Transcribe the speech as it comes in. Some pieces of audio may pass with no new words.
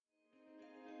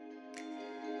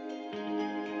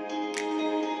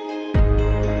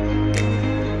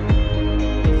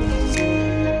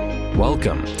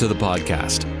Welcome to the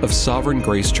podcast of Sovereign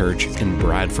Grace Church in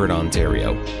Bradford,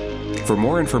 Ontario. For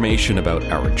more information about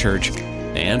our church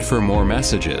and for more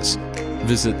messages,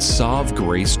 visit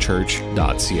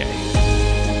sovgracechurch.ca.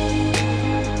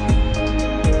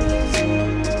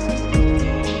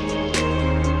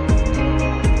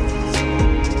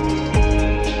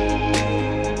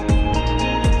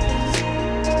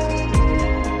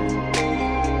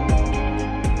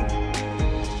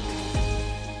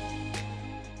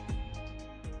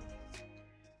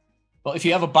 Well, if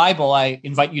you have a Bible, I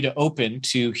invite you to open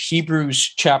to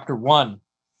Hebrews chapter 1.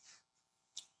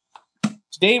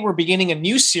 Today, we're beginning a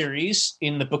new series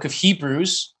in the book of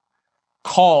Hebrews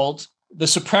called The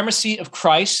Supremacy of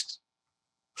Christ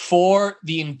for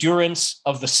the Endurance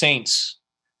of the Saints.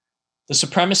 The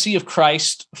Supremacy of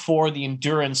Christ for the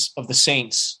Endurance of the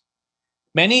Saints.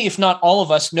 Many, if not all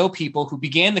of us, know people who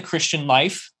began the Christian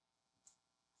life,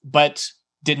 but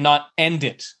did not end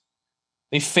it.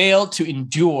 They failed to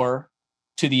endure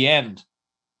to the end.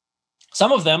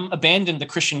 Some of them abandoned the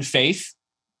Christian faith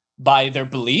by their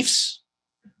beliefs,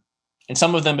 and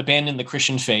some of them abandoned the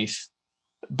Christian faith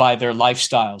by their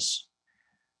lifestyles.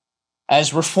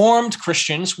 As Reformed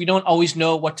Christians, we don't always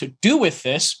know what to do with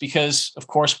this because, of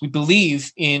course, we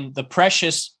believe in the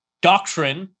precious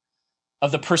doctrine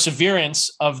of the perseverance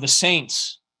of the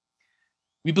saints.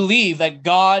 We believe that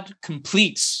God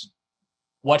completes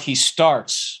what he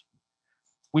starts.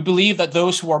 We believe that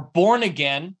those who are born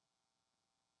again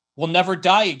will never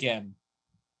die again.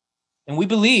 And we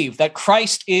believe that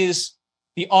Christ is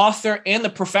the author and the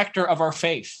perfecter of our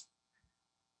faith.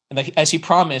 And that, as he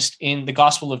promised in the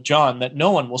Gospel of John, that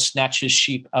no one will snatch his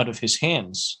sheep out of his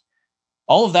hands.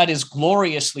 All of that is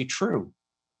gloriously true.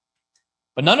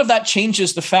 But none of that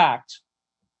changes the fact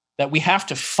that we have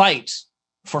to fight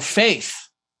for faith.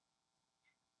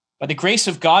 By the grace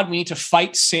of God, we need to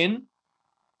fight sin.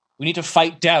 We need to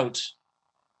fight doubt,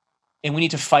 and we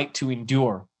need to fight to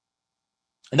endure.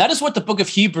 And that is what the book of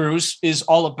Hebrews is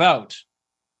all about.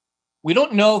 We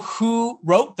don't know who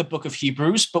wrote the book of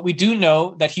Hebrews, but we do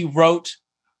know that he wrote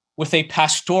with a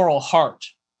pastoral heart.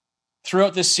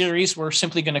 Throughout this series, we're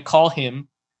simply going to call him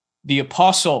the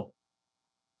apostle.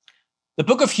 The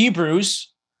book of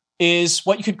Hebrews is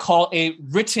what you could call a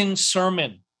written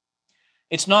sermon.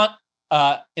 It's not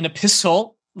an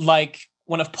epistle like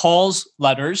one of Paul's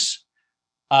letters,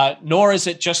 nor is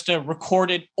it just a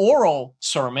recorded oral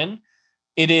sermon.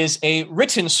 It is a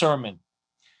written sermon.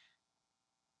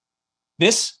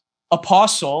 This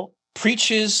apostle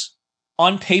preaches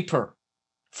on paper,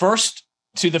 first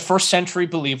to the first century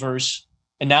believers,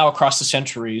 and now across the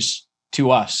centuries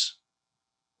to us.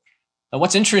 Now,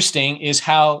 what's interesting is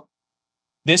how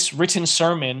this written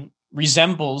sermon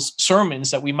resembles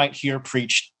sermons that we might hear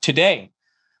preached today.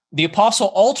 The apostle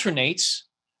alternates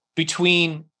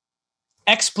between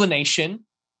explanation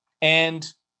and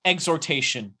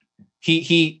exhortation.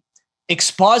 He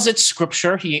exposits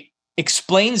scripture, he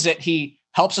explains it, he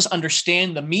helps us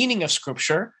understand the meaning of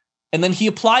scripture, and then he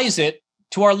applies it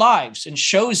to our lives and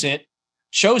shows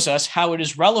us how it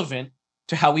is relevant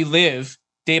to how we live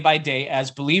day by day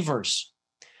as believers.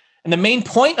 And the main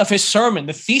point of his sermon,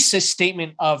 the thesis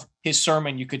statement of his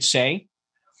sermon, you could say,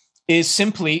 is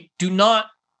simply, do not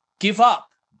give up.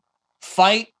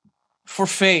 Fight for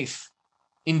faith.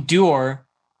 Endure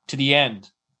to the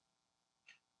end.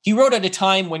 He wrote at a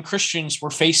time when Christians were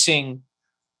facing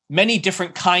many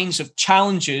different kinds of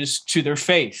challenges to their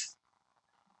faith.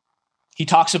 He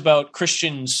talks about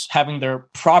Christians having their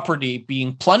property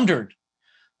being plundered.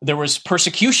 There was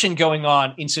persecution going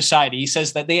on in society. He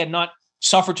says that they had not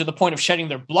suffered to the point of shedding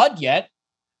their blood yet,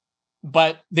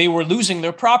 but they were losing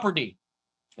their property.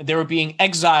 They were being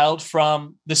exiled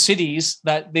from the cities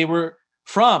that they were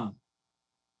from.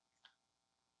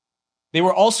 They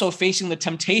were also facing the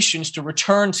temptations to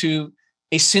return to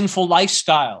a sinful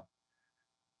lifestyle,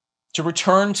 to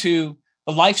return to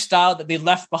the lifestyle that they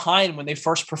left behind when they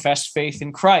first professed faith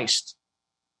in Christ.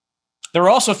 They were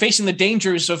also facing the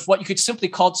dangers of what you could simply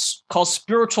call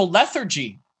spiritual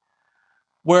lethargy,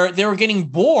 where they were getting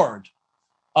bored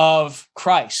of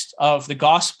Christ, of the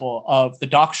gospel, of the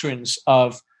doctrines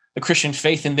of the Christian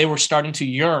faith, and they were starting to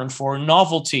yearn for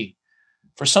novelty,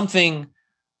 for something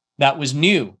that was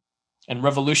new and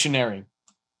revolutionary.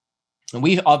 And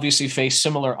we obviously face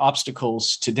similar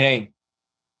obstacles today.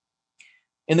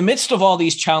 In the midst of all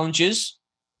these challenges,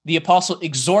 the apostle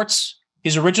exhorts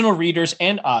his original readers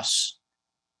and us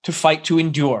to fight to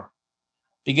endure.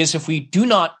 Because if we do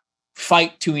not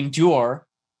fight to endure,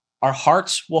 our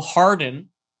hearts will harden,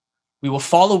 we will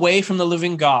fall away from the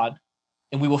living God,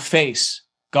 and we will face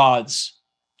God's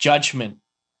judgment.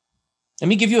 Let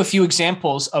me give you a few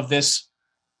examples of this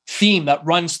theme that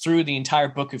runs through the entire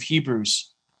book of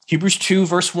Hebrews. Hebrews 2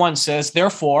 verse 1 says,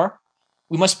 "Therefore,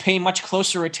 we must pay much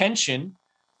closer attention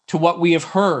to what we have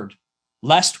heard,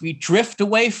 lest we drift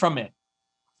away from it."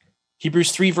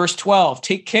 Hebrews 3 verse 12,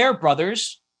 "Take care,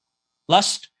 brothers,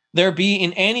 lest there be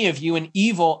in any of you an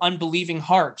evil, unbelieving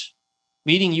heart,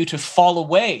 leading you to fall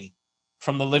away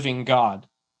from the living God."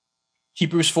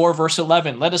 Hebrews 4 verse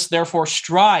 11, "Let us therefore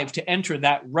strive to enter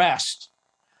that rest,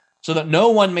 so that no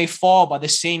one may fall by the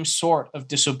same sort of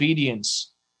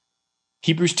disobedience."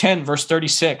 Hebrews 10 verse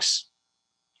 36,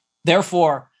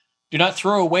 "Therefore, do not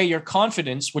throw away your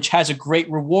confidence, which has a great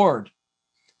reward,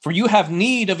 for you have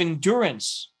need of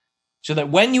endurance, so that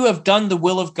when you have done the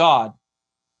will of God,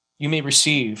 you may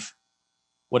receive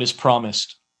what is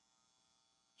promised."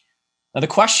 Now, the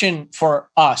question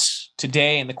for us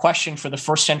today, and the question for the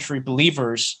first century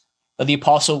believers that the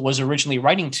apostle was originally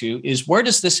writing to, is where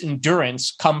does this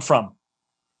endurance come from?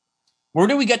 Where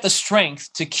do we get the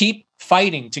strength to keep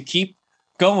fighting, to keep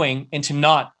going, and to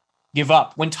not give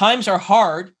up? When times are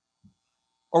hard,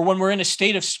 or when we're in a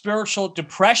state of spiritual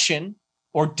depression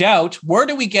or doubt, where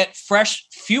do we get fresh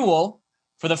fuel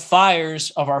for the fires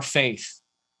of our faith?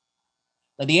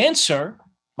 Now, the answer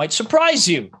might surprise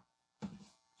you.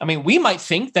 I mean, we might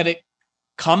think that it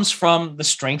comes from the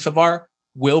strength of our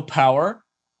willpower,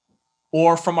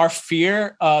 or from our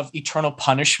fear of eternal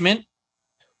punishment,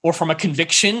 or from a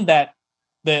conviction that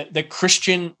the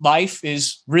Christian life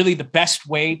is really the best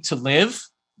way to live.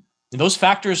 And those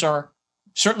factors are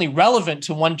certainly relevant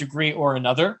to one degree or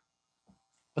another.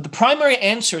 But the primary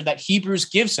answer that Hebrews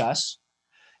gives us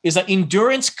is that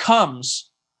endurance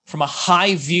comes from a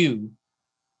high view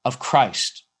of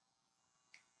Christ.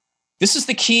 This is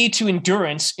the key to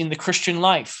endurance in the Christian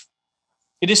life.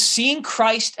 It is seeing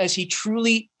Christ as he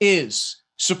truly is,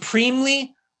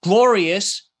 supremely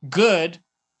glorious, good,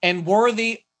 and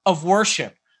worthy of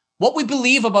worship. What we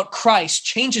believe about Christ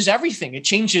changes everything. It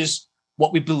changes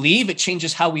what we believe, it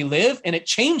changes how we live, and it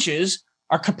changes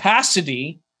our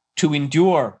capacity to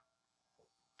endure.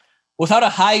 Without a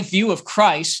high view of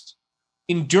Christ,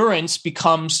 endurance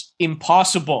becomes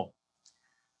impossible.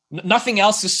 Nothing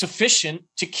else is sufficient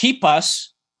to keep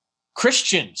us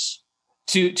Christians,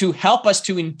 to help us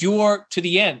to endure to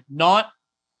the end. Not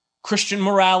Christian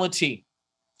morality,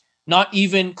 not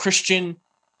even Christian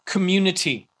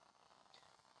community.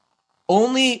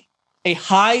 Only a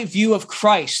high view of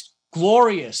Christ,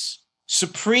 glorious,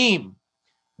 supreme,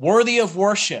 worthy of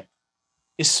worship,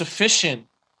 is sufficient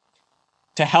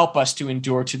to help us to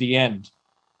endure to the end.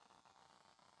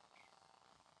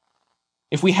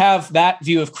 If we have that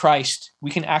view of Christ,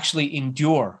 we can actually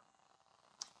endure,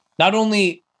 not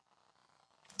only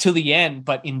to the end,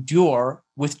 but endure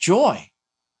with joy.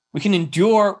 We can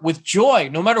endure with joy,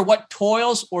 no matter what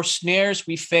toils or snares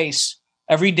we face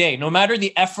every day, no matter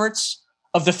the efforts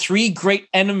of the three great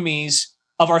enemies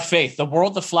of our faith, the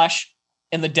world, the flesh,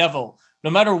 and the devil. No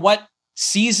matter what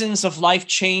seasons of life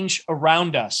change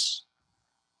around us,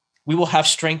 we will have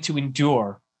strength to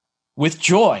endure with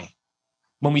joy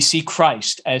when we see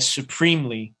Christ as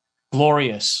supremely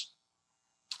glorious.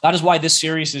 That is why this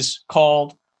series is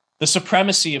called The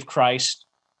Supremacy of Christ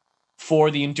for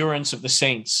the Endurance of the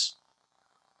Saints.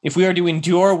 If we are to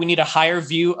endure, we need a higher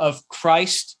view of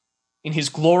Christ in his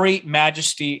glory,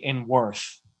 majesty, and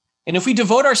worth. And if we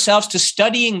devote ourselves to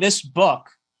studying this book,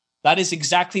 that is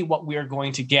exactly what we are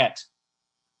going to get.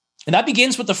 And that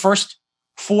begins with the first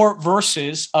 4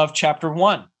 verses of chapter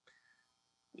 1.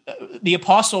 The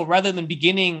apostle, rather than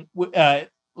beginning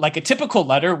like a typical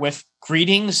letter with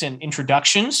greetings and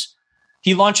introductions,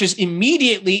 he launches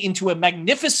immediately into a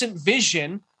magnificent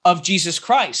vision of Jesus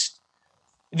Christ.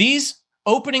 These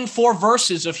opening 4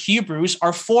 verses of Hebrews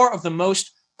are 4 of the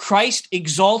most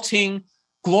Christ-exalting,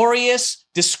 glorious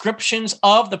descriptions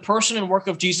of the person and work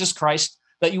of Jesus Christ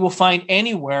that you will find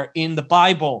anywhere in the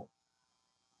Bible.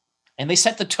 And they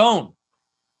set the tone,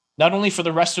 not only for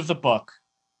the rest of the book,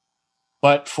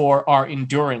 but for our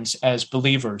endurance as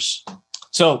believers.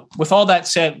 So with all that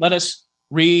said, let us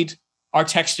read our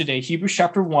text today, Hebrews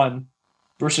chapter 1,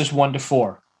 verses 1 to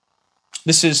 4.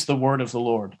 This is the word of the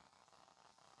Lord.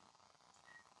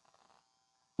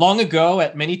 Long ago,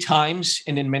 at many times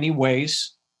and in many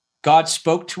ways, God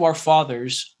spoke to our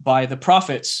fathers by the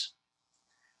prophets.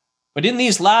 But in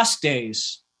these last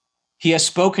days, he has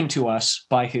spoken to us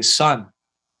by his Son,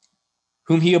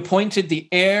 whom he appointed the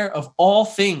heir of all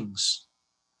things,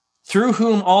 through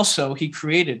whom also he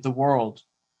created the world.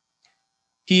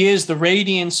 He is the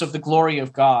radiance of the glory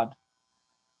of God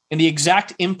and the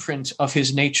exact imprint of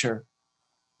his nature,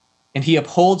 and he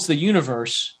upholds the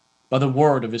universe by the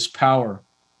word of his power.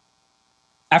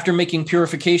 After making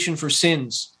purification for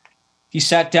sins, He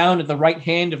sat down at the right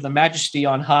hand of the Majesty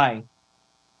on high,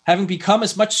 having become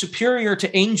as much superior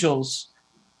to angels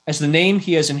as the name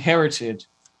he has inherited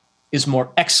is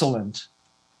more excellent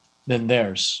than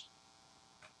theirs.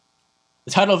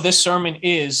 The title of this sermon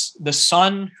is The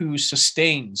Son Who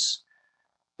Sustains.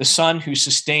 The Son Who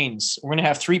Sustains. We're going to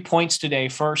have 3 points today.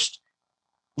 First,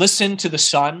 listen to the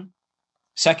Son.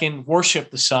 Second, worship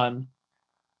the Son.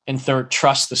 And third,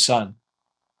 trust the Son.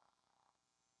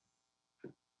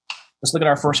 Let's look at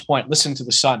our first point. Listen to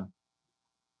the Son.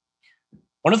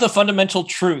 One of the fundamental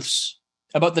truths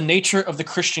about the nature of the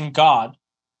Christian God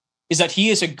is that he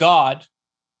is a God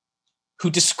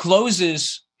who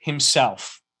discloses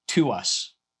himself to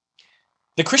us.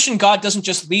 The Christian God doesn't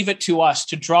just leave it to us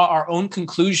to draw our own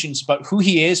conclusions about who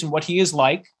he is and what he is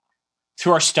like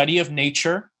through our study of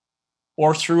nature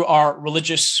or through our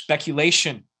religious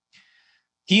speculation.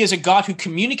 He is a God who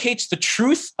communicates the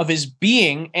truth of his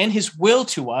being and his will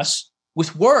to us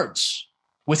with words,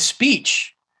 with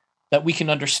speech that we can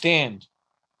understand.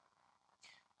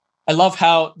 I love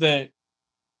how the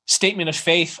statement of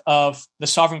faith of the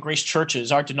Sovereign Grace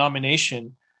Churches, our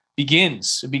denomination,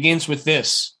 begins. It begins with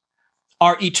this: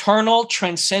 our eternal,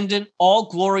 transcendent,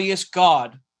 all-glorious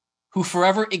God, who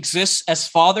forever exists as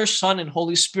Father, Son, and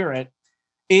Holy Spirit,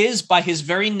 is by his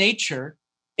very nature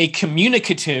a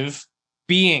communicative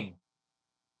being.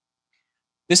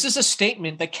 This is a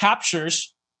statement that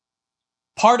captures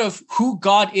part of who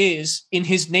God is in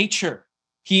his nature.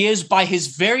 He is by his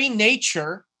very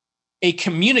nature a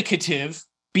communicative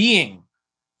being.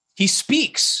 He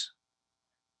speaks,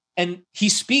 and he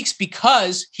speaks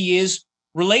because he is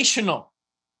relational.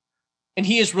 And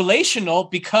he is relational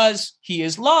because he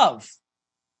is love.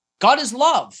 God is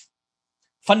love,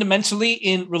 fundamentally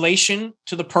in relation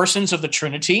to the persons of the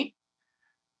Trinity,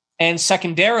 and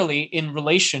secondarily in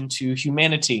relation to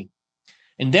humanity.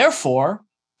 And therefore,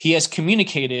 he has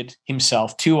communicated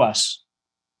himself to us.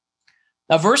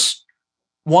 Now, verse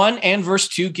 1 and verse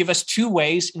 2 give us 2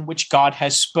 ways in which God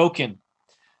has spoken.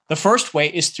 The first way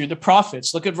is through the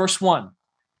prophets. Look at verse 1.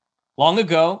 Long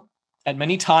ago, at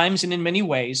many times and in many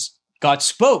ways, God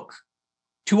spoke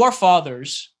to our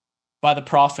fathers by the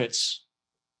prophets.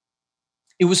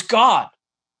 It was God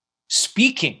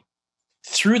speaking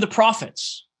through the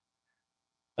prophets.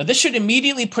 Now, this should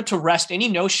immediately put to rest any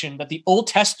notion that the Old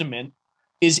Testament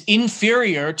is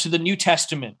inferior to the New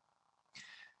Testament.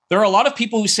 There are a lot of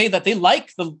people who say that they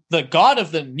like the God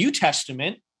of the New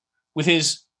Testament with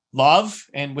his love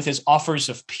and with his offers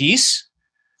of peace,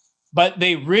 but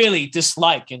they really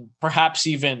dislike and perhaps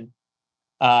even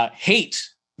hate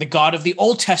the God of the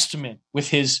Old Testament with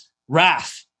his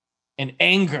wrath and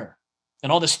anger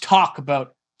and all this talk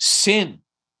about sin.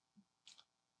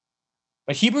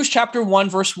 But Hebrews chapter 1,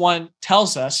 verse 1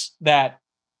 tells us that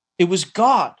it was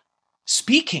God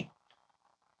speaking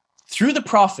through the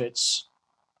prophets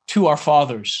to our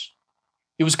fathers.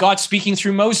 It was God speaking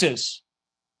through Moses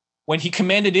when he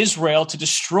commanded Israel to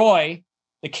destroy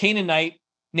the Canaanite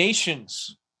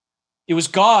nations. It was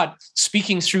God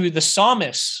speaking through the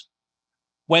psalmists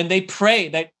when they pray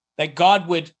that God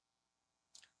would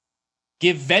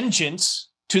give vengeance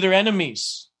to their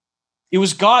enemies. It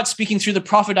was God speaking through the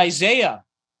prophet Isaiah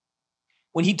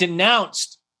when he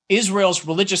denounced Israel's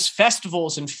religious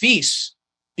festivals and feasts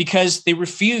because they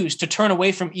refused to turn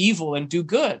away from evil and do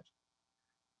good.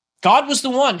 God was the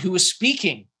one who was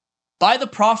speaking by the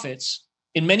prophets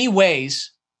in many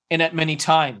ways and at many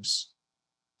times.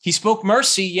 He spoke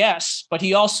mercy, yes, but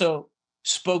he also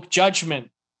spoke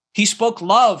judgment. He spoke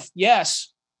love,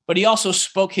 yes, but he also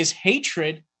spoke his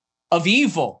hatred of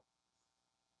evil.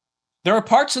 There are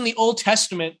parts in the Old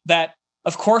Testament that,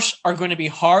 of course, are going to be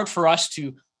hard for us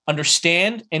to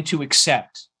understand and to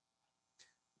accept.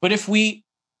 But if we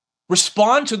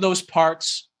respond to those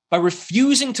parts by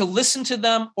refusing to listen to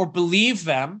them or believe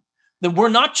them, then we're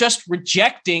not just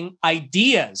rejecting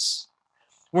ideas.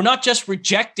 We're not just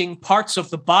rejecting parts of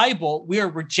the Bible. We are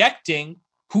rejecting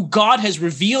who God has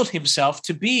revealed himself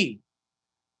to be.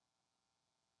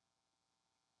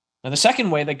 Now, the second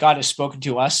way that God has spoken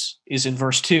to us is in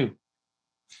verse 2.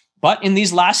 But in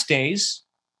these last days,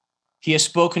 he has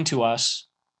spoken to us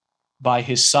by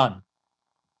his Son.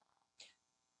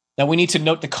 Now, we need to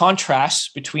note the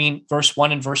contrast between verse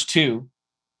 1 and verse 2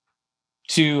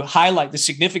 to highlight the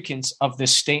significance of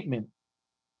this statement.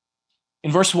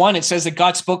 In verse 1, it says that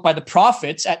God spoke by the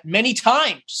prophets at many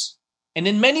times and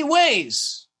in many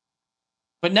ways.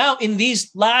 But now, in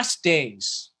these last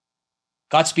days,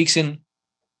 God speaks in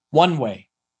one way,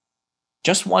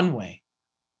 just one way.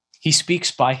 He speaks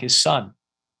by his Son.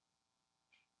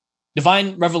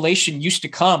 Divine revelation used to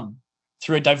come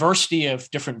through a diversity of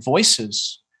different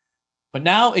voices. But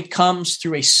now it comes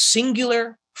through a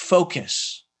singular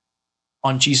focus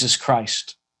on Jesus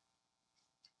Christ.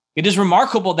 It is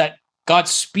remarkable that God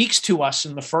speaks to us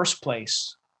in the first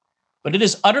place, but it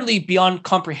is utterly beyond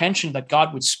comprehension that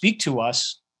God would speak to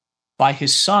us by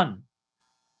his Son.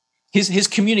 His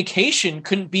communication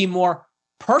couldn't be more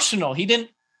personal. He didn't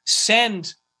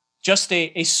send just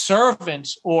a servant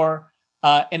or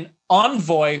an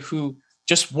envoy who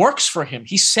just works for him.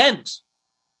 He sent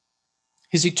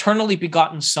his eternally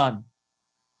begotten Son.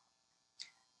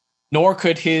 Nor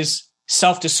could his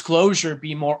self-disclosure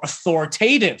be more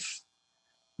authoritative.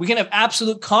 We can have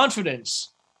absolute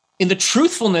confidence in the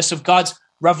truthfulness of God's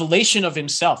revelation of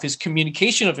himself, his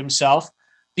communication of himself,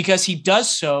 because he does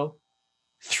so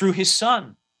through his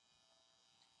Son.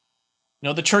 You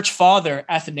know, the church father,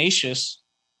 Athanasius,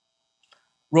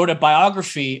 wrote a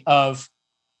biography of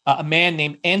a man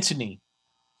named Antony,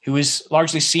 who is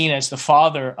largely seen as the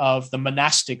father of the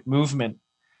monastic movement.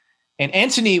 And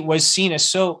Antony was seen as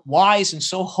so wise and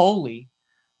so holy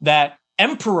that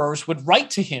emperors would write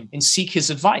to him and seek his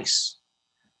advice.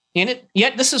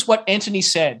 Yet this is what Antony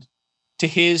said to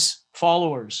his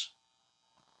followers.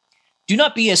 Do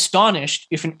not be astonished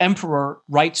if an emperor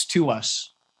writes to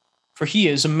us, for he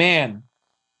is a man,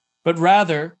 but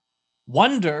rather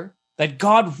wonder that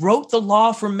God wrote the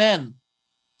law for men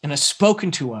and has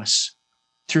spoken to us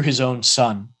through his own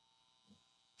Son.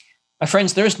 My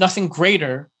friends, there is nothing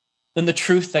greater than the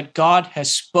truth that God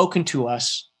has spoken to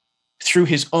us through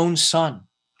his own Son.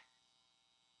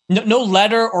 No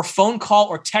letter or phone call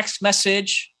or text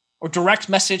message or direct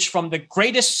message from the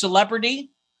greatest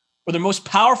celebrity or the most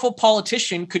powerful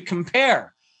politician could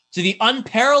compare to the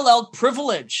unparalleled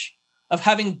privilege of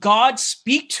having God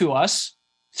speak to us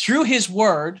through his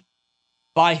word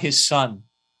by his Son.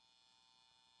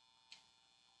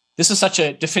 This is such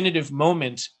a definitive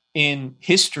moment in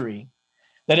history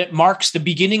that it marks the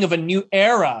beginning of a new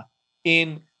era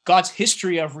in God's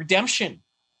history of redemption.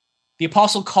 The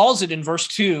apostle calls it in verse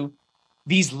 2,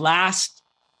 these last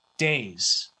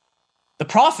days. The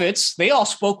prophets, they all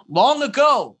spoke long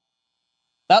ago.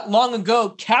 That long ago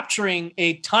capturing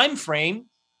a time frame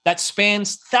that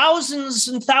spans thousands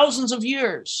and thousands of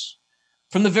years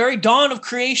from the very dawn of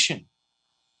creation.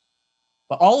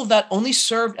 But all of that only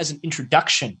served as an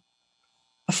introduction,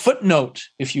 a footnote,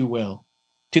 if you will,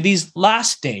 to these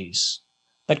last days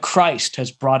that Christ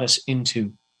has brought us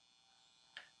into.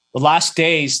 The last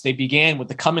days, they began with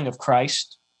the coming of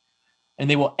Christ, and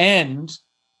they will end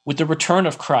with the return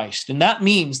of Christ. And that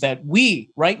means that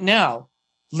we, right now,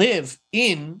 live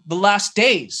in the last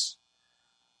days.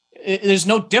 It is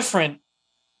no different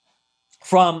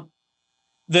from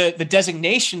the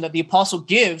designation that the apostle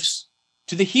gives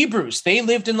to the Hebrews. They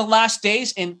lived in the last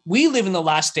days, and we live in the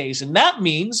last days. And that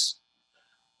means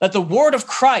that the word of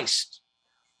Christ,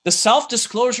 the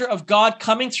self-disclosure of God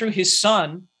coming through his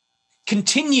Son,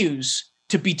 continues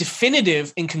to be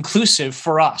definitive and conclusive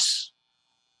for us.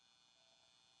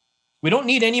 We don't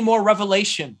need any more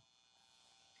revelation.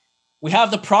 We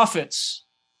have the prophets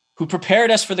who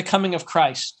prepared us for the coming of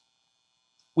Christ.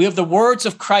 We have the words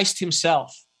of Christ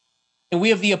himself, and we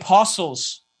have the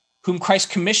apostles whom Christ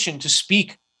commissioned to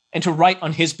speak and to write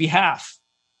on his behalf.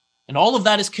 And all of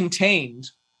that is contained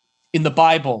in the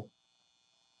Bible.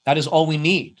 That is all we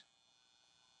need.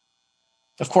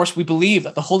 Of course, we believe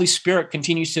that the Holy Spirit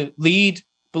continues to lead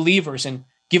believers and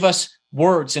give us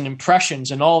words and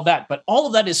impressions and all of that. But all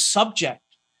of that is subject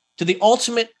to the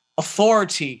ultimate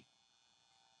authority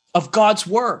of God's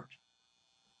word,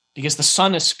 because the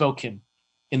Son has spoken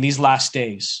in these last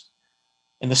days,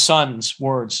 and the Son's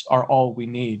words are all we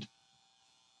need.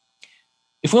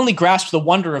 If we only grasp the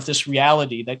wonder of this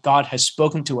reality that God has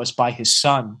spoken to us by his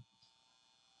Son,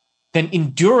 then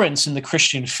endurance in the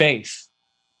Christian faith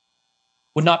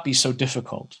would not be so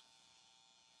difficult.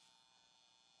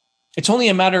 It's only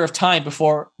a matter of time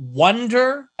before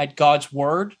wonder at God's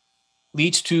word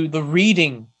leads to the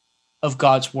reading of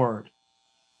God's word.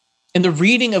 And the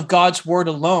reading of God's word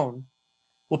alone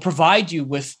will provide you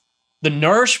with the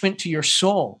nourishment to your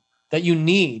soul that you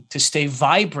need to stay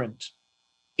vibrant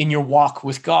in your walk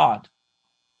with God.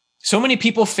 So many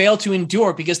people fail to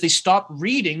endure because they stop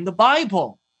reading the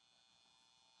Bible.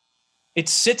 It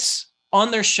sits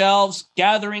on their shelves,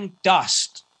 gathering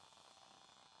dust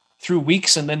through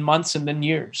weeks and then months and then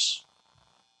years,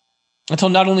 until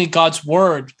not only God's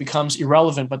word becomes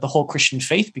irrelevant, but the whole Christian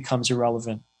faith becomes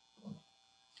irrelevant.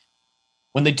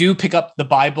 When they do pick up the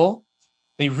Bible,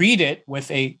 they read it with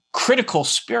a critical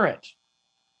spirit.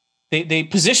 They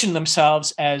position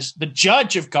themselves as the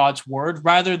judge of God's word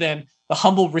rather than the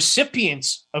humble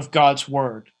recipients of God's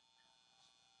word.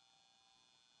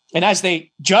 And as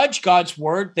they judge God's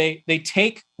word, they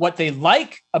take what they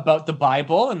like about the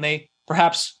Bible and they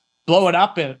perhaps blow it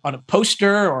up on a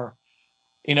poster or,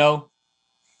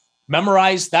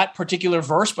 memorize that particular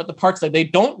verse, but the parts that they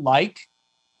don't like,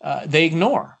 they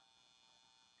ignore.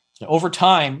 Over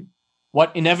time,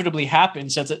 what inevitably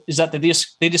happens is that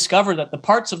they discover that the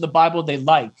parts of the Bible they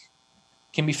like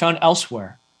can be found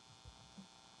elsewhere.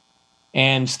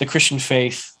 And the Christian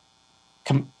faith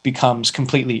becomes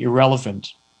completely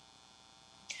irrelevant.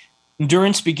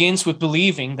 Endurance begins with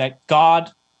believing that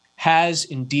God has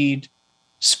indeed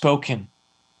spoken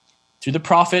through the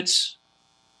prophets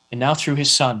and now through his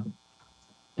Son.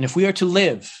 And if we are to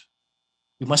live,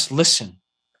 we must listen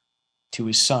to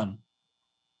his Son.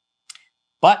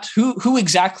 But who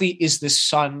exactly is this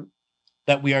Son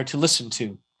that we are to listen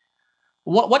to?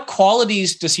 What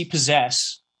qualities does he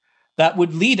possess that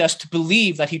would lead us to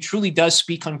believe that he truly does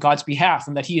speak on God's behalf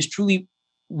and that he is truly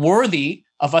worthy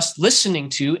of us listening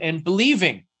to and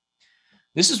believing?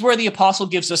 This is where the apostle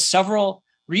gives us several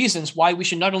reasons why we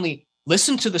should not only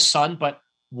listen to the Son, but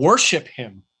worship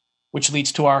him, which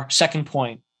leads to our second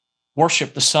point,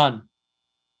 worship the Son.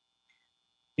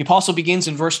 The apostle begins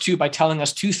in verse 2 by telling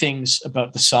us two things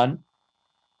about the Son.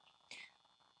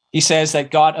 He says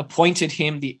that God appointed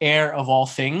him the heir of all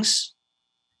things,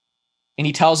 and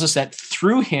he tells us that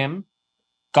through him,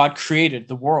 God created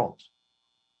the world.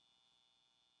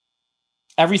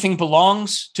 Everything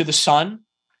belongs to the Son,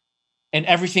 and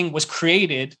everything was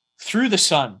created through the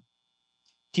Son.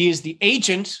 He is the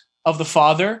agent of the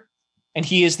Father, and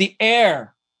he is the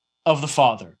heir of the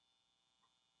Father.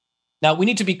 Now, we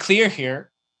need to be clear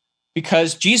here,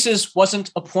 because Jesus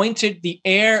wasn't appointed the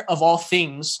heir of all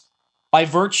things by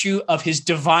virtue of his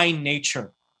divine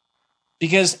nature.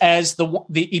 Because as the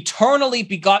eternally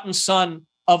begotten Son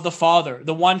of the Father,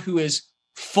 the one who is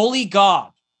fully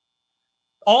God,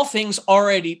 all things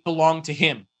already belong to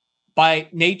him by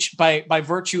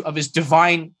virtue of his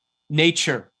divine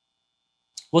nature.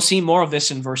 We'll see more of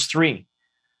this in verse 3.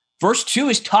 Verse 2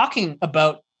 is talking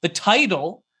about the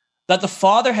title that the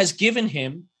Father has given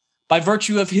him by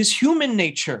virtue of his human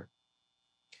nature.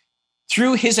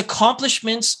 Through his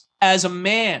accomplishments as a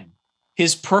man,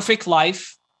 his perfect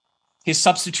life, his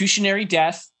substitutionary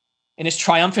death, and his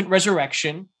triumphant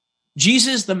resurrection,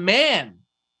 Jesus, the man,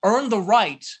 earned the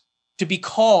right to be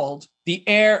called the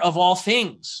heir of all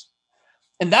things.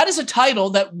 And that is a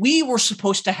title that we were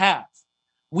supposed to have.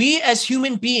 We as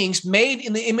human beings made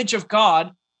in the image of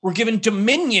God were given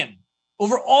dominion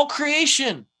over all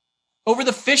creation, over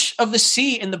the fish of the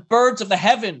sea and the birds of the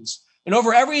heavens, and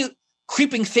over every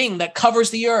creeping thing that covers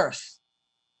the earth.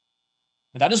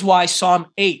 And that is why Psalm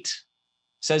 8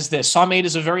 says this. Psalm 8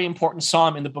 is a very important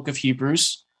psalm in the book of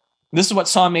Hebrews. And this is what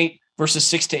Psalm 8, verses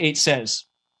 6 to 8 says.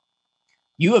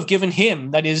 You have given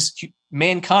him, that is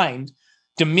mankind,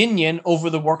 dominion over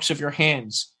the works of your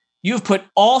hands. You have put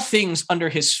all things under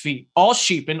his feet, all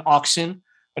sheep and oxen,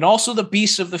 and also the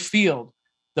beasts of the field,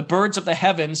 the birds of the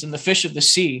heavens and the fish of the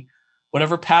sea,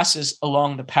 whatever passes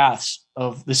along the paths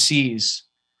of the seas.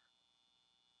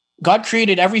 God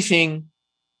created everything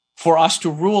for us to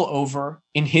rule over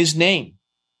in his name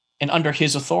and under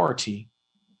his authority.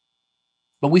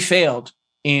 But we failed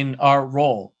in our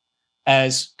role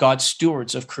as God's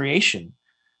stewards of creation.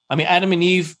 Adam and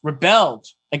Eve rebelled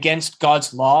against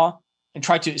God's law and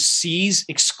tried to seize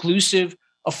exclusive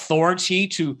authority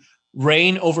to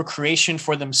reign over creation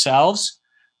for themselves,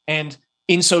 and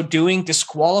in so doing,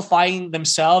 disqualifying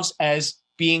themselves as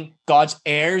being God's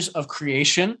heirs of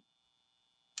creation.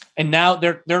 And now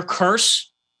their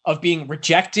curse of being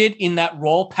rejected in that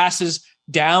role passes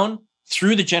down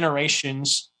through the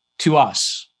generations to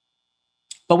us.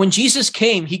 But when Jesus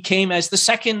came, he came as the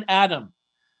second Adam,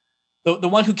 the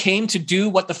one who came to do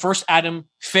what the first Adam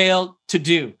failed to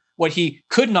do, what he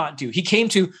could not do. He came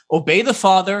to obey the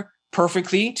Father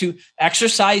perfectly, to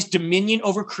exercise dominion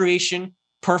over creation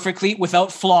perfectly,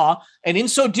 without flaw. And in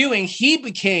so doing, he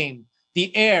became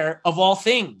the heir of all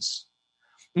things.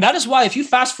 And that is why, if you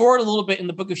fast forward a little bit in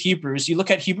the book of Hebrews, you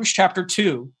look at Hebrews chapter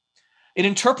 2, it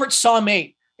interprets Psalm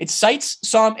 8. It cites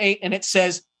Psalm 8, and it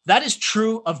says, that is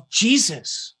true of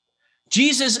Jesus.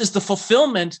 Jesus is the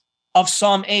fulfillment of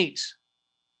Psalm 8.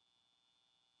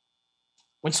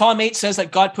 When Psalm 8 says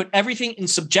that God put everything in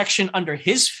subjection under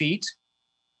his feet,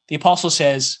 the apostle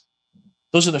says,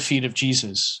 those are the feet of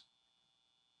Jesus.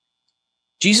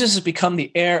 Jesus has become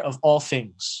the heir of all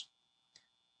things.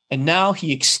 And now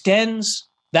he extends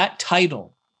that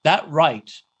title, that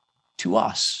right, to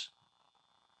us.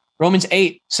 Romans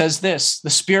 8 says this, the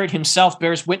Spirit himself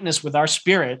bears witness with our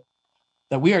spirit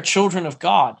that we are children of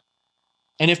God.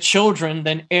 And if children,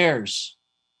 then heirs,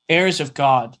 heirs of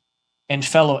God, and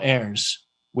fellow heirs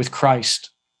with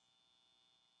Christ.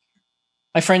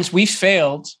 My friends, we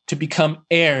failed to become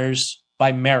heirs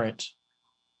by merit.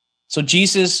 So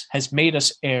Jesus has made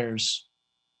us heirs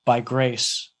by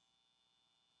grace.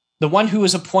 The one who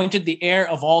is appointed the heir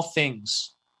of all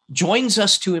things joins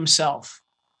us to himself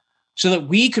so that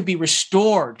we could be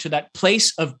restored to that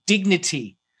place of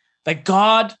dignity that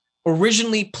God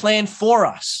originally planned for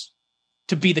us,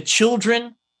 to be the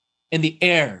children and the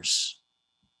heirs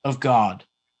of God.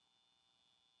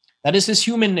 That is his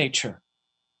human nature.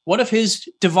 What of his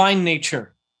divine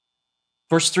nature?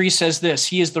 Verse 3 says this: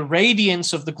 he is the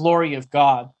radiance of the glory of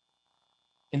God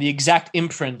and the exact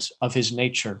imprint of his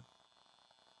nature.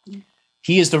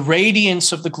 He is the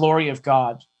radiance of the glory of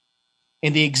God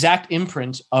and the exact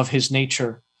imprint of his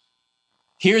nature.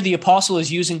 Here, the apostle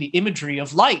is using the imagery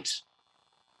of light.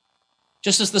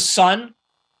 Just as the sun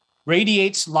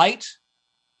radiates light,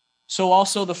 so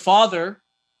also the Father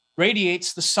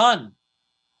radiates the Son.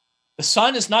 The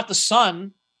Son is not the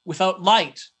Son without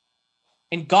light,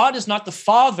 and God is not the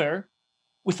Father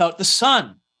without the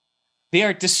Son. They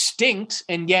are distinct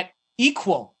and yet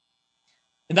equal.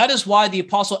 And that is why the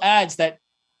apostle adds that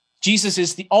Jesus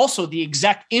is also the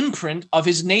exact imprint of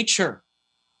his nature.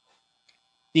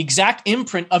 The exact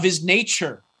imprint of his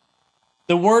nature.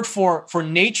 The word for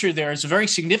nature there is a very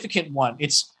significant one.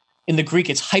 It's in the Greek,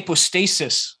 it's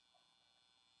hypostasis.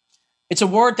 It's a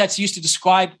word that's used to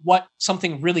describe what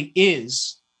something really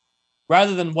is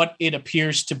rather than what it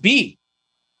appears to be.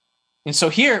 And so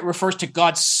here it refers to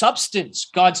God's substance,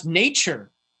 God's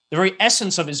nature, the very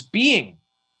essence of his being.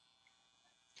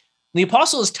 The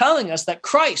apostle is telling us that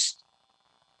Christ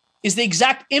is the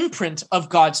exact imprint of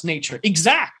God's nature,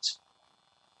 exact,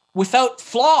 without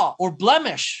flaw or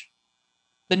blemish.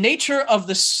 The nature of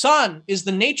the Son is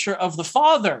the nature of the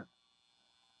Father.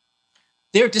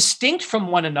 They're distinct from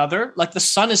one another, like the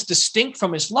sun is distinct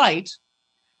from his light,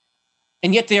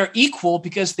 and yet they are equal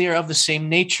because they are of the same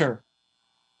nature.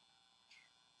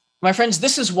 My friends,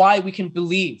 this is why we can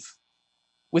believe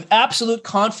with absolute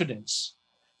confidence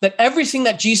that everything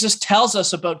that Jesus tells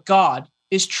us about God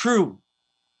is true.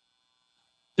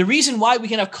 The reason why we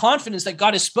can have confidence that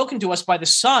God has spoken to us by the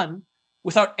Son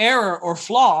without error or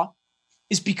flaw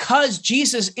is because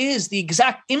Jesus is the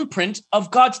exact imprint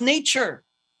of God's nature.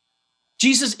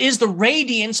 Jesus is the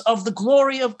radiance of the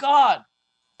glory of God.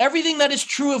 Everything that is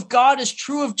true of God is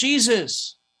true of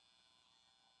Jesus.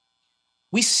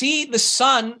 We see the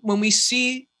Son when we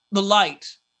see the light,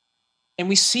 and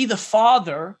we see the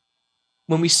Father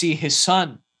when we see his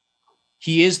Son.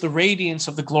 He is the radiance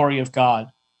of the glory of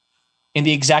God and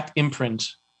the exact imprint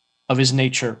of his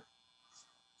nature.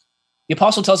 The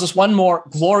apostle tells us one more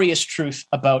glorious truth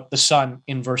about the Son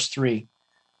in verse 3.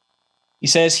 He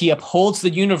says he upholds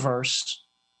the universe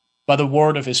by the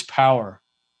word of his power.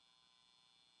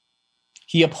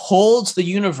 He upholds the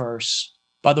universe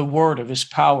by the word of his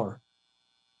power.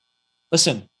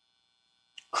 Listen,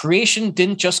 creation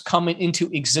didn't just come into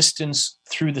existence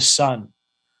through the Son.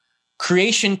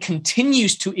 Creation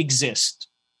continues to exist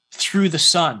through the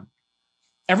Son.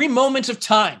 Every moment of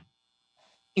time,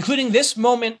 including this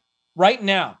moment right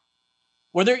now,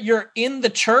 whether you're in the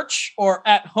church or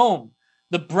at home,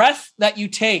 the breath that you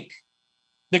take,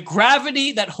 the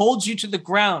gravity that holds you to the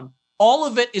ground, all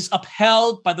of it is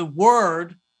upheld by the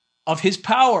word of his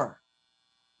power.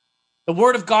 The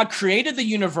word of God created the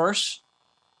universe,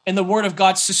 and the word of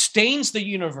God sustains the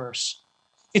universe.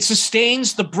 It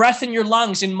sustains the breath in your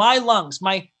lungs, in my lungs,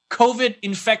 my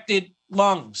COVID-infected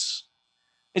lungs.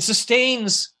 It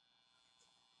sustains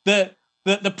the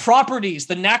properties,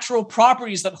 the natural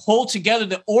properties that hold together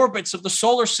the orbits of the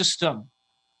solar system.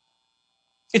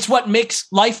 It's what makes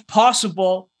life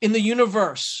possible in the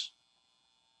universe.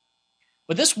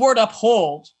 But this word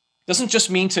uphold doesn't just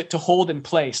mean to hold in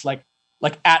place, like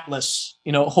Atlas,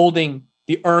 holding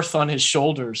the earth on his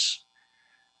shoulders.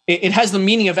 It has the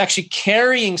meaning of actually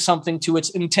carrying something to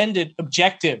its intended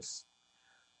objective.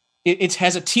 It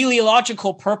has a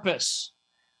teleological purpose.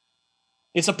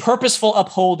 It's a purposeful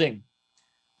upholding.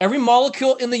 Every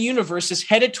molecule in the universe is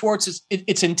headed towards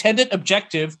its intended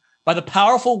objective by the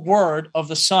powerful word of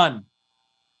the Son.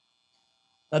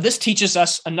 Now, this teaches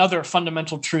us another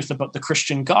fundamental truth about the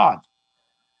Christian God.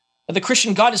 That the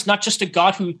Christian God is not just a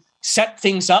God who set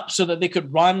things up so that they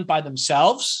could run by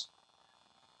themselves.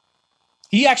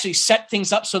 He actually set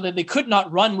things up so that they could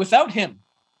not run without him.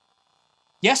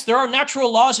 Yes, there are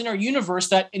natural laws in our universe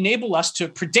that enable us to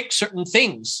predict certain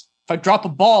things. If I drop a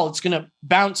ball, it's going to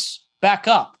bounce back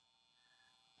up.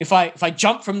 If I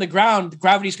jump from the ground, the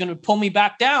gravity is going to pull me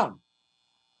back down.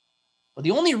 But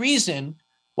the only reason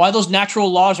why those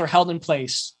natural laws are held in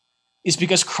place is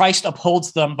because Christ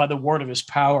upholds them by the word of his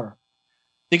power.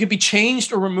 They could be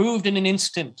changed or removed in an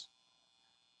instant.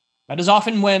 That is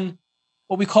often when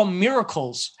what we call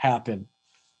miracles happen.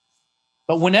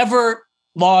 But whenever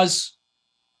laws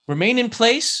remain in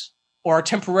place or are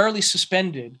temporarily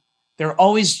suspended, they're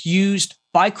always used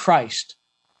by Christ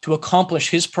to accomplish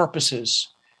his purposes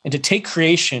and to take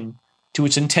creation to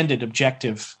its intended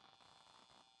objective.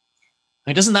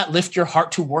 And doesn't that lift your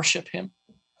heart to worship him?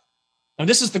 Now,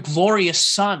 this is the glorious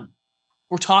Son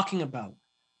we're talking about.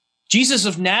 Jesus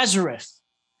of Nazareth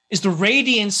is the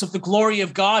radiance of the glory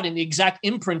of God and the exact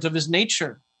imprint of his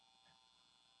nature.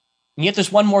 And yet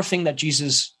there's one more thing that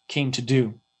Jesus came to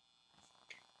do.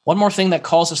 One more thing that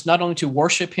calls us not only to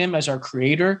worship him as our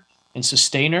creator and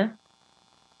sustainer,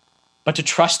 but to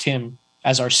trust him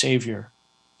as our Savior.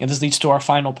 And this leads to our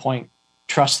final point,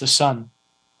 trust the Son.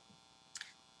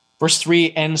 Verse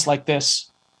 3 ends like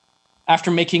this.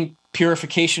 After making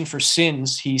purification for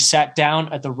sins, he sat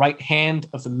down at the right hand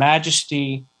of the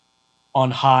Majesty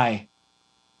on high.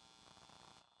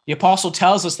 The apostle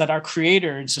tells us that our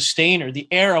creator and sustainer, the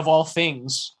heir of all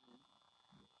things,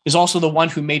 is also the one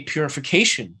who made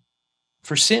purification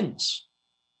for sins.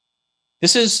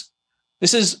 This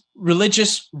is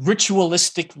religious,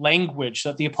 ritualistic language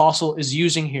that the apostle is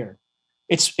using here.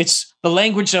 It's the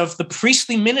language of the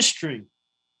priestly ministry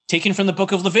taken from the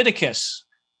book of Leviticus,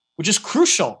 which is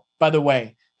crucial, by the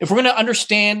way. If we're going to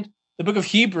understand the book of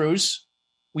Hebrews,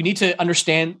 we need to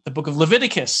understand the book of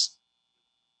Leviticus,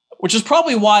 which is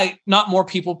probably why not more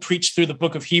people preach through the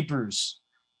book of Hebrews.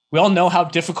 We all know how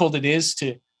difficult it is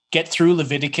to get through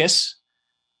Leviticus.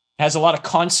 It has a lot of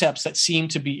concepts that seem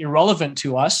to be irrelevant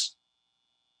to us,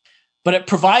 but it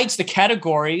provides the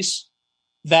categories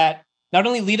that not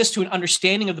only lead us to an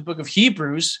understanding of the book of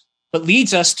Hebrews, but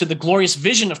leads us to the glorious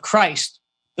vision of Christ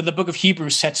that the book of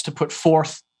Hebrews sets to put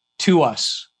forth to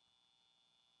us.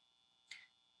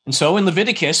 And so in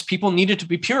Leviticus, people needed to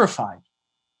be purified.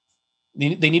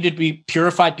 They needed to be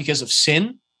purified because of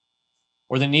sin,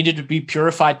 or they needed to be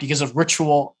purified because of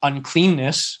ritual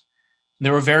uncleanness.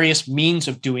 There were various means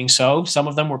of doing so. Some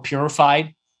of them were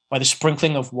purified by the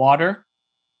sprinkling of water.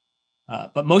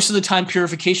 But most of the time,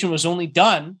 purification was only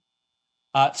done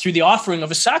through the offering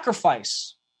of a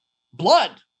sacrifice.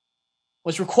 Blood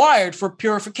was required for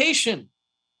purification.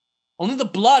 Only the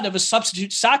blood of a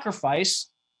substitute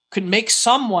sacrifice could make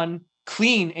someone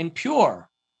clean and pure.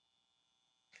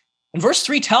 And verse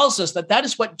 3 tells us that that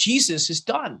is what Jesus has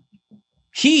done.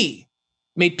 He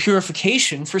made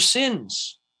purification for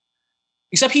sins.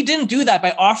 Except he didn't do that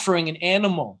by offering an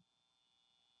animal.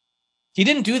 He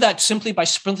didn't do that simply by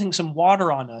sprinkling some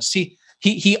water on us. He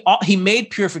made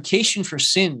purification for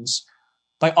sins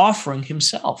by offering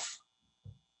himself.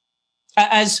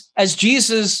 As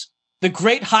Jesus, the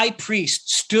great high priest,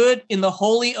 stood in the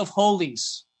Holy of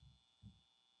Holies,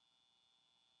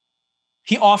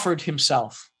 he offered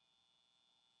himself.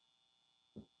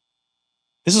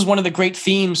 This is one of the great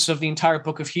themes of the entire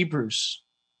book of Hebrews,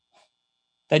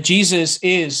 that Jesus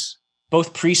is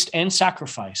both priest and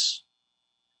sacrifice.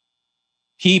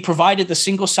 He provided the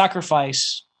single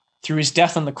sacrifice through his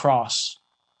death on the cross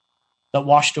that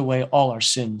washed away all our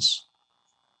sins.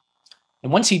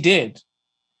 And once he did,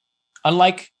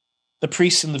 unlike the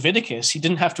priests in Leviticus, he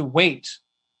didn't have to wait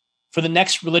for the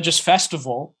next religious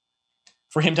festival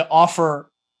for him to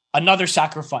offer another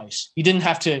sacrifice. He didn't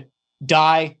have to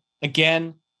die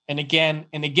again and again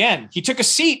and again. He took a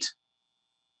seat.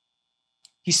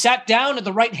 He sat down at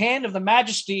the right hand of the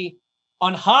Majesty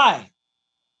on high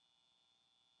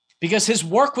because his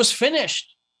work was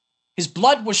finished. His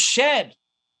blood was shed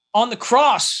on the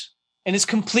cross and is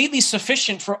completely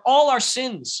sufficient for all our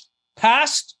sins,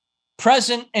 past,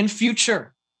 present, and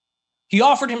future. He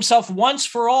offered himself once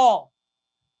for all,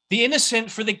 the innocent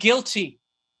for the guilty,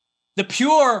 the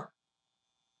pure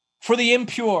for the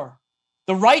impure,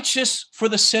 the righteous for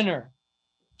the sinner,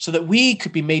 so that we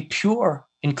could be made pure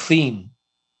and clean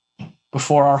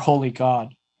before our holy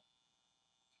God.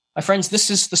 My friends, this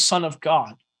is the Son of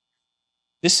God.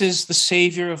 This is the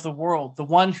Savior of the world. The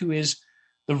one who is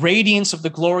the radiance of the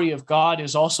glory of God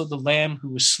is also the Lamb who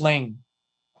was slain.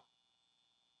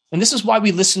 And this is why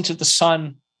we listen to the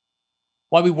Son,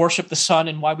 why we worship the Son,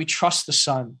 and why we trust the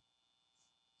Son.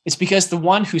 It's because the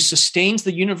one who sustains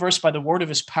the universe by the word of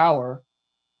his power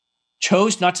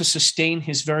chose not to sustain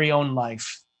his very own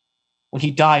life when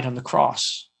he died on the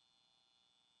cross.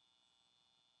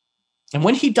 And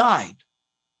when he died,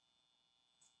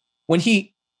 when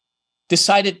he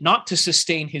decided not to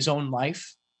sustain his own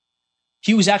life,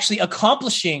 he was actually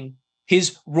accomplishing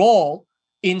his role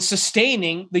in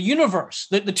sustaining the universe.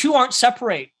 The two aren't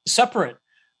separate.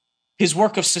 his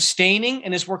work of sustaining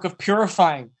and his work of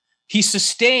purifying. He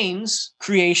sustains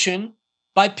creation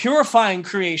by purifying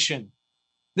creation.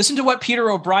 Listen to what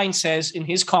Peter O'Brien says in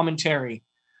his commentary.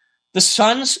 The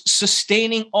Son's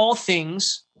sustaining all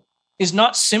things is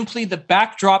not simply the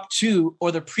backdrop to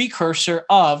or the precursor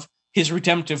of his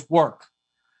redemptive work.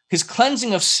 His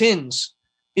cleansing of sins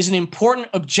is an important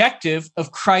objective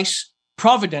of Christ's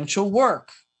providential work.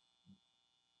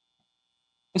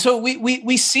 And so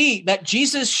we see that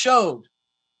Jesus showed,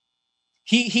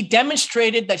 he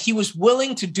demonstrated that he was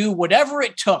willing to do whatever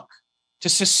it took to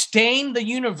sustain the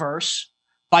universe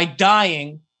by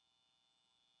dying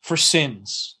for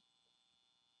sins.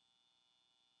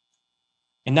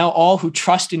 And now all who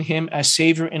trust in him as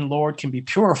Savior and Lord can be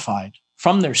purified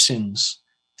from their sins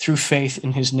through faith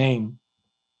in his name.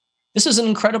 This is an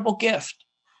incredible gift,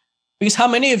 because how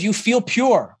many of you feel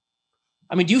pure?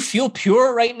 I mean, do you feel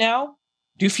pure right now?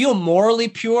 Do you feel morally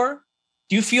pure?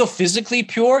 Do you feel physically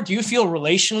pure? Do you feel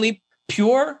relationally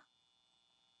pure?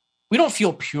 We don't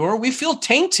feel pure. We feel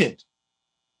tainted.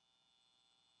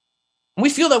 We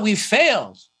feel that we've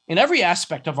failed in every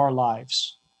aspect of our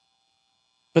lives.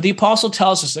 But the apostle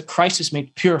tells us that Christ has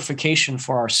made purification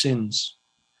for our sins,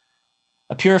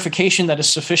 a purification that is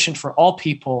sufficient for all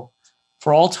people,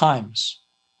 for all times,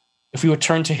 if we would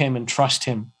turn to him and trust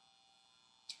him.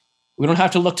 We don't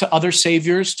have to look to other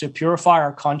saviors to purify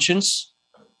our conscience,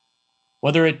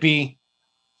 whether it be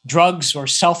drugs or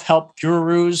self-help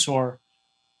gurus or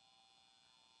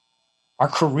our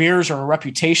careers or our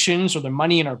reputations or the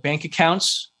money in our bank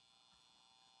accounts.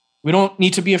 We don't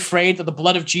need to be afraid that the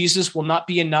blood of Jesus will not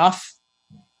be enough,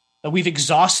 that we've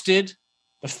exhausted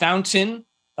the fountain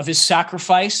of his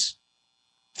sacrifice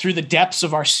through the depths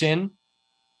of our sin.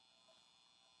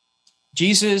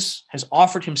 Jesus has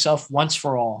offered himself once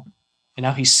for all, and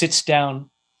now he sits down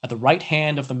at the right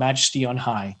hand of the Majesty on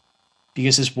high,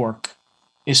 because his work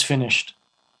is finished.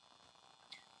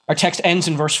 Our text ends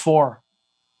in verse 4.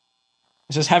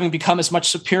 It says, having become as much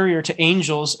superior to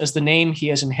angels as the name he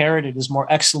has inherited is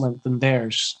more excellent than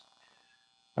theirs.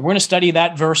 And we're going to study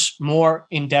that verse more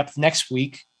in depth next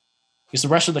week, because the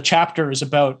rest of the chapter is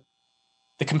about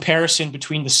the comparison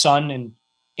between the Son and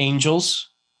angels.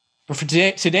 But for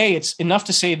today, it's enough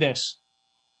to say this.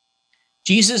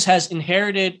 Jesus has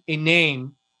inherited a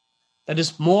name that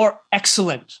is more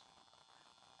excellent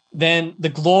than the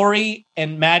glory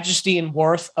and majesty and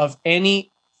worth of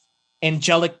any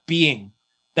angelic being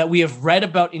that we have read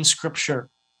about in Scripture.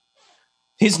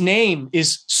 His name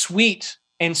is sweet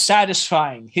and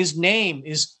satisfying. His name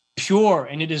is pure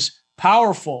and it is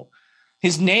powerful.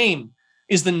 His name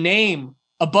is the name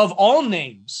above all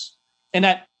names. And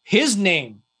at his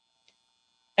name,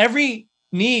 every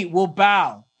knee will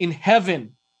bow in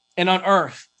heaven and on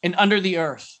earth and under the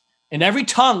earth. And every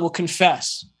tongue will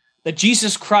confess that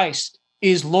Jesus Christ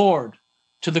is Lord,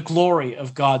 to the glory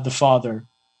of God the Father.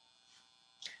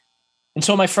 And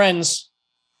so, my friends,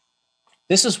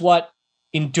 this is what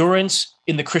endurance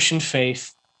in the Christian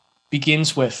faith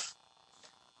begins with.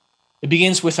 It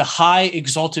begins with a high,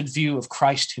 exalted view of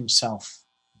Christ himself.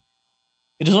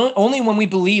 It is only when we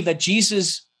believe that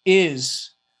Jesus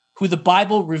is who the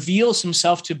Bible reveals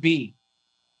himself to be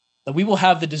that we will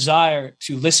have the desire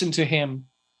to listen to him,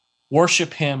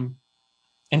 worship him,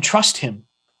 and trust him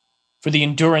for the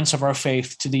endurance of our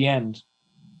faith to the end.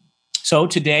 So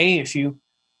today, if you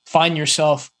find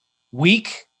yourself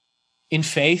weak in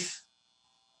faith,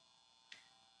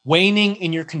 waning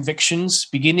in your convictions,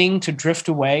 beginning to drift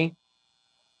away,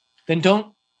 then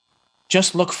don't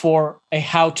just look for a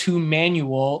how-to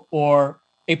manual or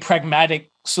a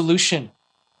pragmatic solution.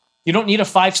 You don't need a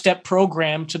 5-step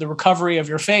program to the recovery of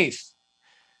your faith.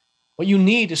 What you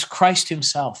need is Christ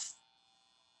himself.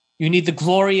 You need the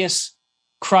glorious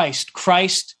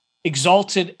Christ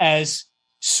exalted as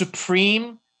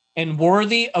supreme and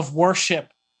worthy of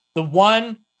worship, the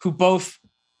one who both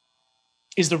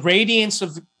is the radiance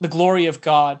of the glory of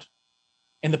God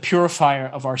and the purifier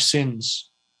of our sins.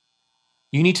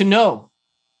 You need to know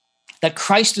that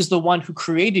Christ is the one who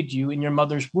created you in your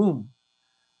mother's womb.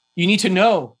 You need to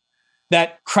know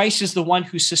that Christ is the one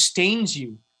who sustains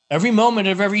you every moment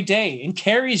of every day and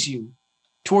carries you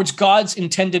towards God's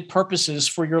intended purposes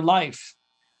for your life.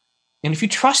 And if you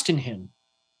trust in him,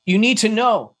 you need to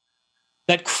know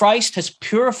that Christ has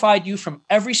purified you from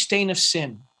every stain of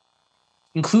sin,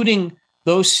 including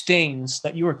those stains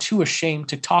that you are too ashamed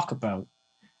to talk about.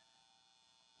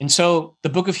 And so the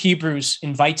book of Hebrews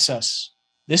invites us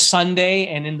this Sunday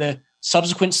and in the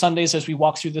subsequent Sundays as we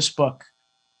walk through this book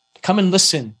to come and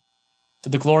listen to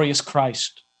the glorious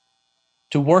Christ,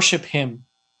 to worship him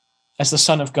as the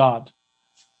Son of God,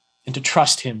 and to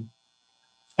trust him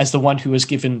as the one who has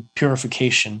given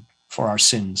purification for our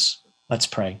sins. Let's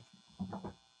pray.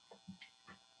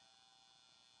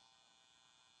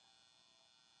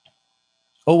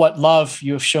 Oh, what love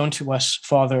you have shown to us,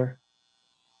 Father,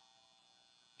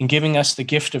 in giving us the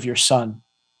gift of your Son.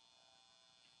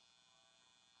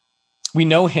 We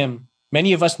know him.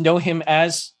 Many of us know him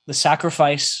as the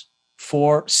sacrifice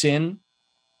for sin,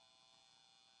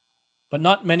 but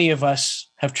not many of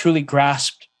us have truly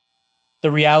grasped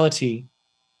the reality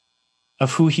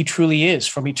of who he truly is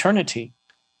from eternity.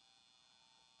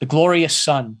 The glorious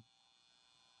Son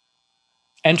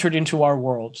entered into our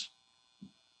world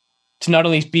to not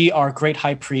only be our great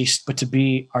high priest, but to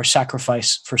be our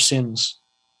sacrifice for sins.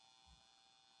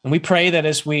 And we pray that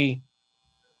as we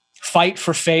fight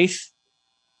for faith,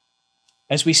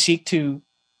 as we seek to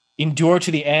endure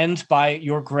to the end by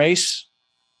your grace,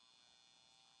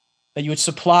 that you would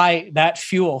supply that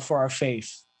fuel for our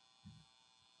faith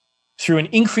through an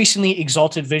increasingly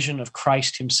exalted vision of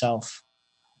Christ himself,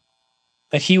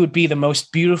 that he would be the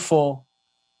most beautiful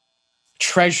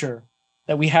treasure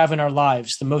that we have in our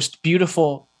lives, the most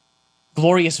beautiful,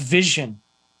 glorious vision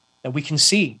that we can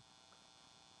see.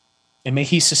 And may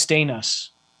he sustain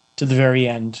us to the very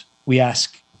end, we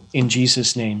ask in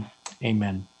Jesus' name.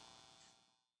 Amen.